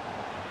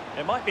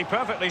 It might be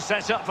perfectly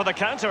set up for the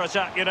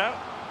counter-attack, you know.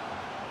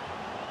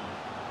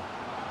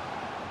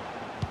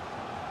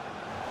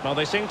 Well,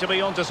 they seem to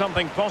be onto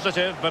something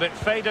positive, but it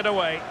faded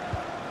away.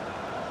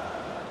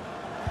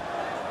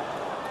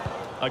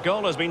 A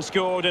goal has been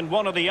scored in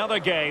one of the other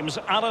games.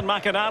 Alan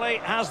McAnally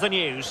has the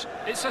news.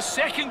 It's a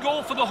second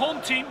goal for the home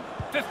team.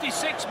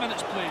 56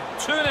 minutes played.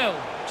 2-0.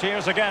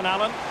 Cheers again,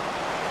 Alan.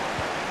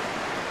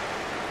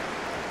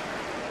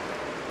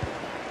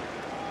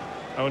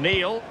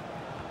 O'Neill.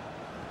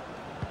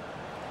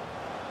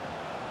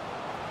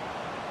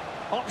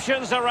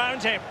 Options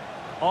around him.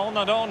 On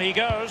and on he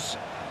goes.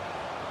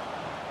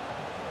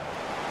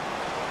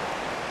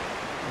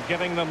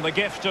 Giving them the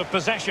gift of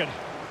possession.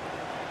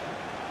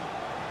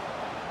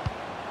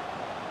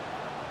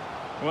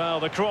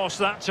 Well, the cross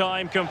that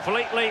time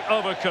completely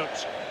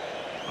overcooked.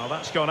 Well,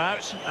 that's gone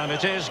out, and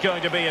it is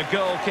going to be a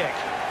goal kick.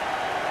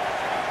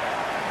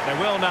 They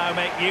will now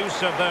make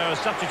use of their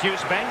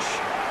substitutes bench.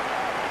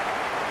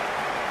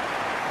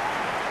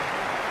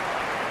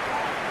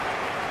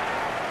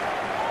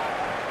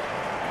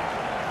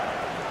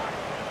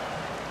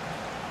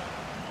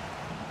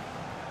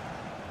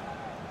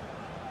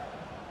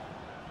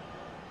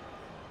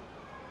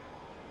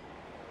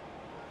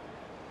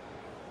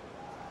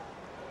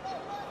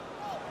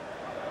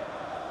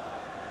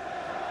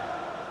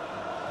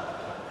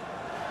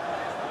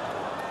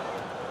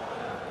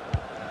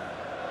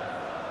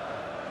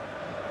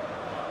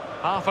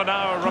 Half an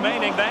hour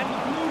remaining then.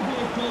 Blue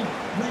vehicle,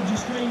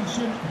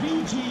 registration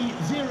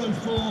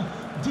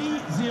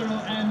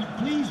VG04D0M.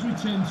 Please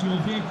return to your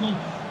vehicle.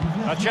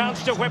 A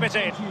chance to whip it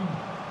in.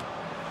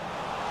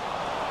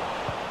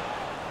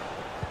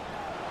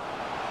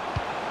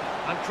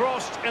 And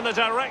crossed in the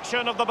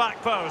direction of the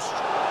back post.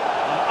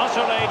 An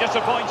utterly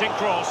disappointing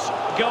cross.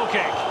 Goal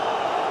kick.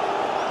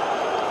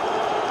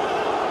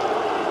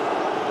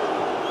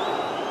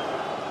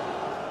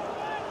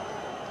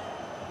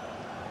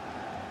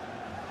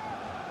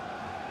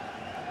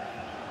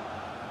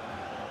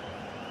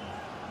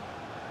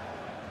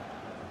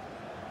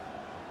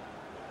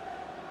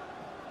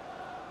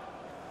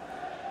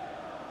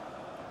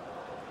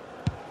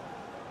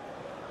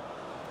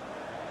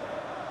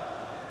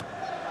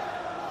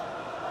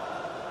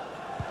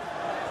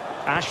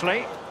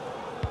 Ashley.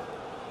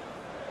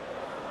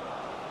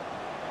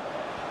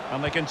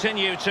 And they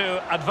continue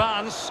to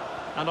advance,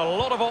 and a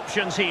lot of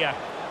options here.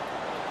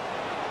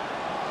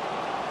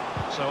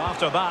 So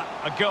after that,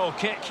 a goal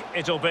kick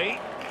it'll be.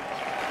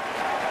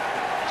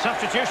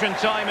 Substitution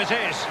time it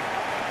is.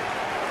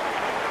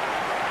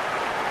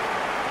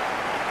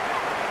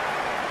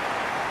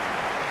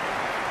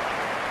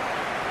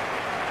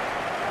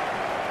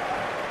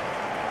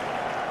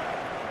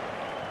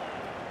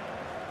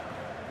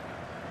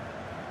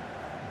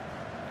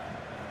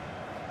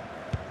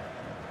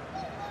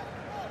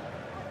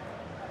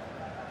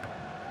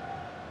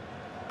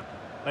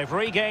 They've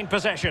regained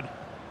possession.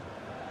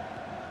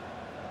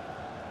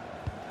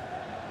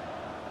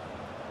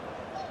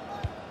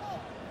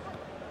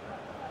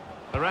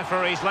 The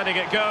referee's letting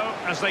it go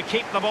as they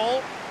keep the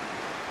ball.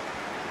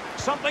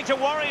 Something to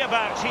worry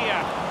about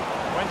here.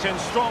 Went in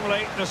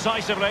strongly,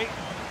 decisively.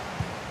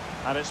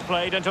 And it's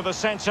played into the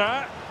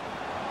centre.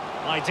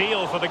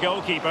 Ideal for the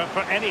goalkeeper,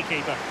 for any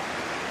keeper.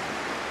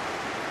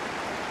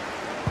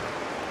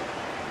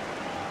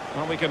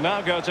 Well, we can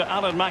now go to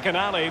Alan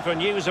McInally for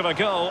news of a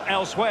goal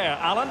elsewhere.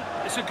 Alan?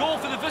 It's a goal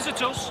for the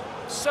visitors.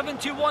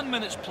 71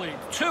 minutes played.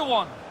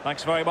 2-1.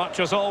 Thanks very much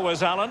as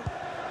always, Alan.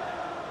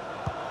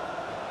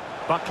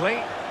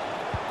 Buckley.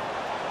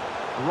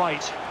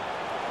 Right.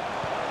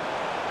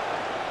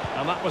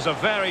 And that was a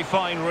very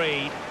fine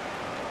read.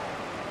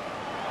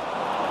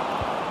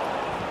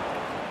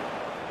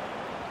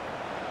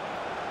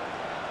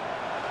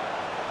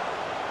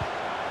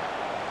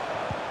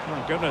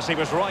 My goodness, he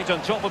was right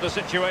on top of the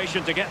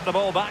situation to get the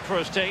ball back for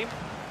his team.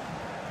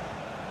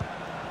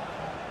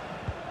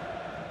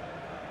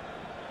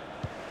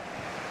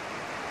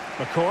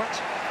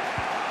 McCourt.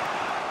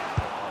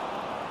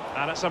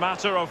 And it's a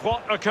matter of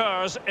what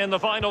occurs in the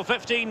final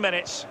 15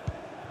 minutes.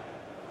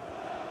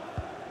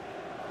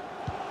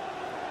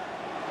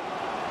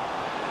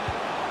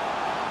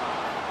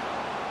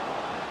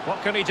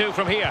 What can he do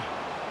from here?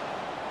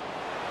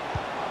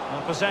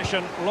 And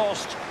possession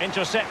lost,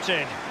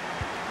 intercepted.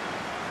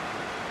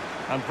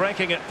 And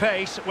breaking at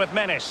pace with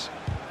menace.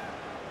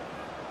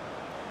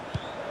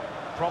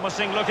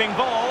 Promising looking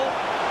ball.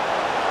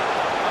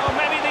 Oh,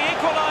 maybe the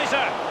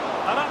equaliser.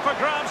 And up for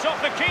grabs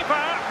off the keeper.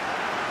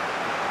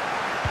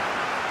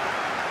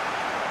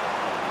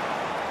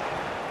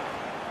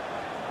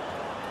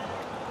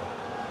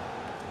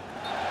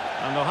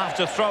 And they'll have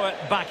to throw it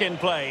back in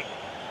play.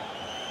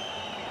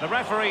 The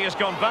referee has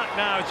gone back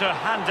now to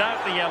hand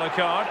out the yellow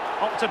card.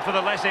 Opted for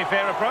the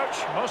laissez-faire approach.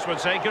 Most would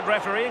say good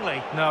refereeing,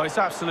 Lee. No, it's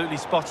absolutely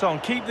spot on.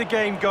 Keep the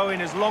game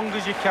going as long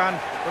as you can,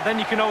 but then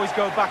you can always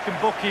go back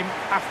and book him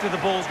after the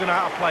ball's gone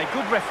out of play.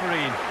 Good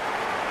refereeing.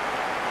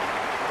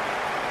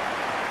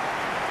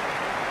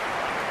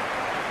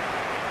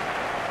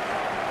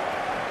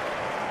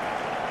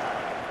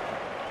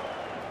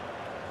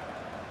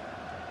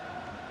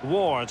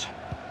 Ward.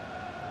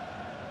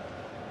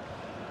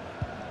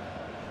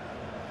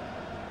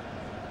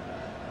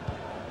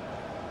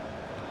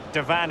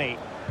 Devaney.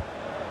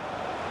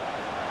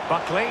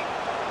 Buckley.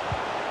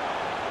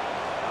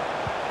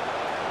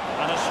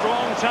 And a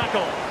strong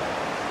tackle.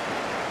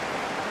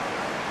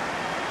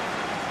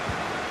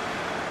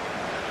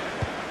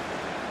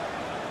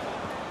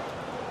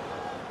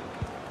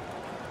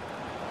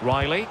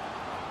 Riley.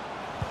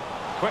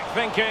 Quick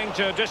thinking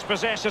to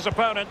dispossess his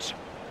opponent.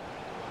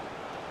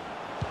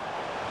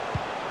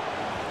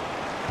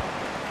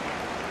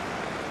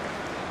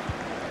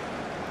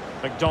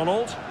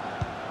 McDonald.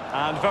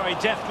 And very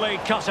deftly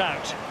cut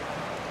out.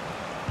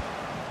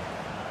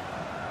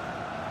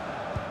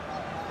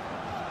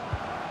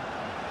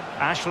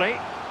 Ashley.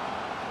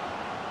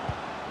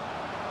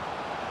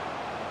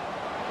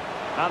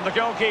 And the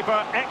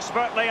goalkeeper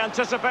expertly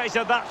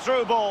anticipated that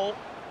through ball.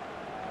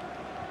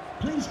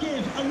 Please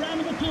give a round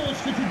of applause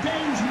for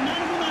today's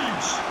man of the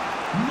match,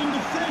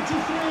 number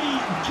 33,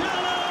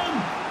 Callum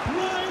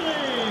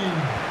Riley.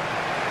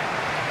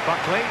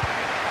 Buckley.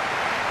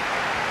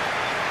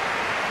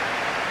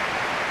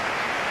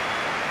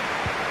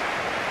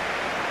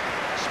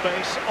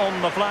 Space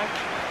on the flank.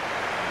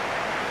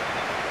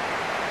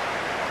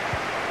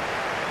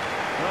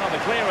 Well, the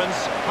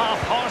clearance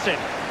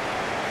half-hearted.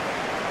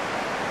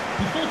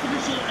 The fourth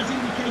official has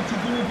indicated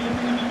there will be a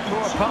minimum of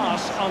Poor 2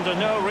 pass minutes. under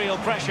no real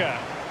pressure.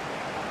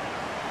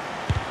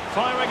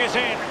 Firing it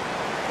in.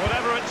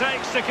 Whatever it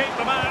takes to keep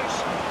them out.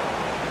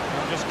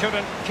 Well, just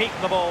couldn't keep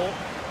the ball.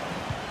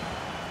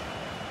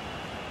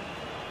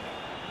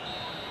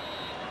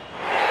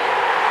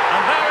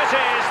 And there it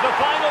is, the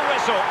final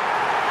whistle.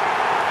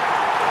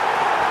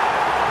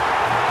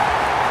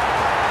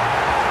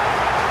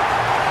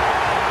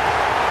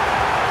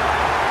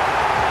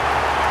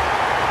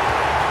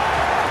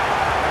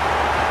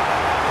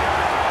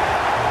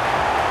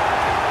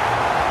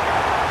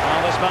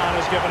 Man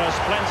has given us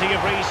plenty of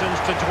reasons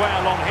to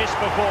dwell on his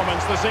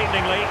performance this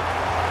evening, Lee.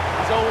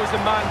 He's always a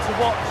man to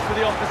watch for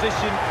the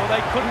opposition, but they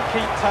couldn't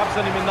keep tabs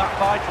on him in that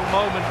vital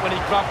moment when he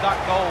grabbed that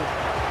goal.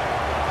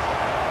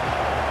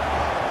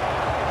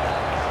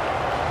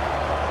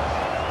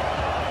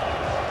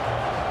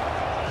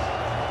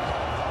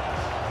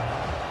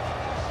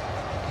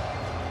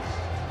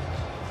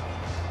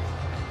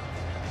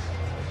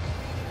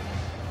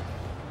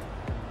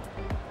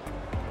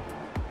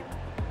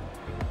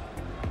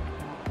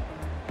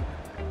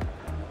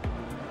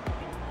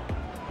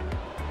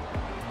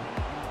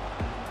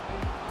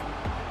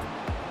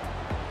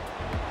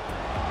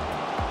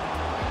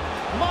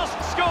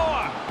 Must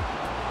score!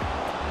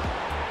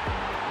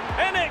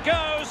 In it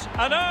goes,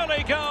 an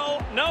early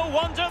goal, no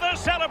wonder they're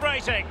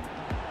celebrating.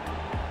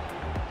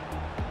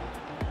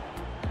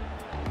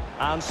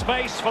 And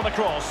space for the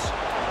cross.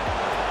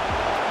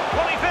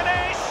 Will he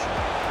finish?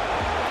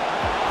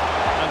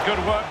 And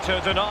good work to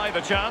deny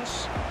the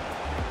chance.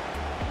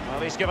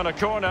 Well, he's given a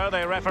corner,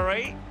 the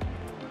referee.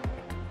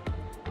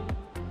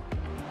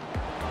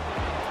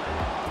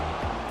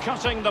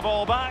 Cutting the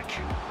ball back.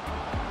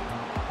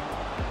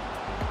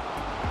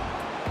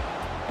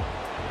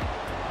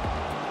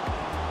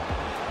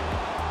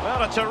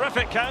 Well, a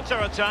terrific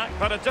counter-attack,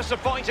 but a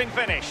disappointing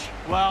finish.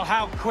 Well,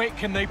 how quick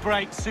can they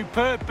break?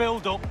 Superb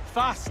build-up,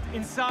 fast,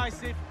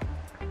 incisive.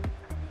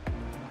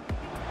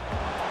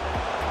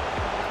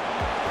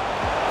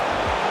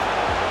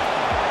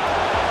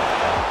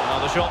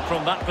 The shot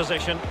from that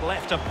position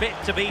left a bit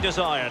to be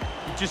desired.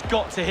 You've just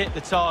got to hit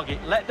the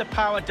target. Let the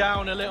power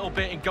down a little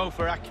bit and go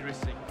for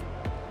accuracy.